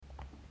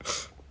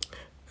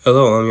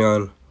Hello, I'm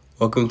Jan.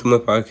 Welcome to my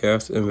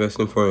podcast,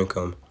 Investing for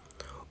Income.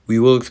 We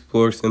will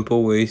explore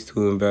simple ways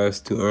to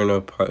invest to earn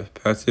a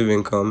passive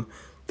income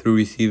through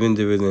receiving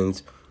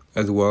dividends,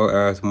 as well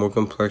as more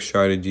complex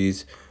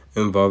strategies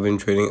involving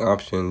trading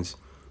options,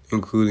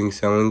 including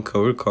selling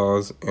covered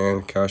calls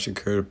and cash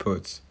secured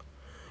puts.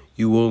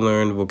 You will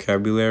learn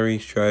vocabulary,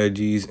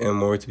 strategies, and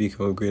more to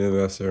become a great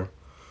investor.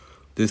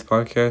 This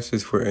podcast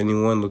is for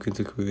anyone looking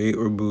to create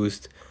or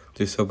boost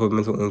their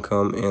supplemental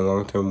income and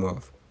long term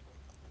wealth.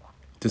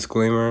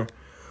 Disclaimer: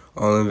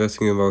 all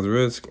investing involves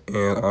risk,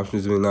 and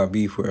options may not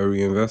be for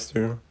every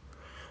investor.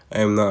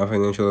 I am not a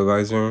financial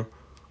advisor,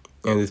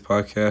 and this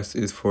podcast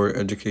is for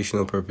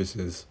educational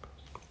purposes.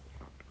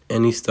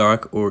 Any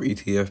stock or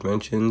ETF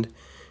mentioned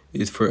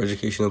is for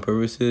educational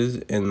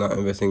purposes and not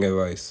investing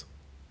advice.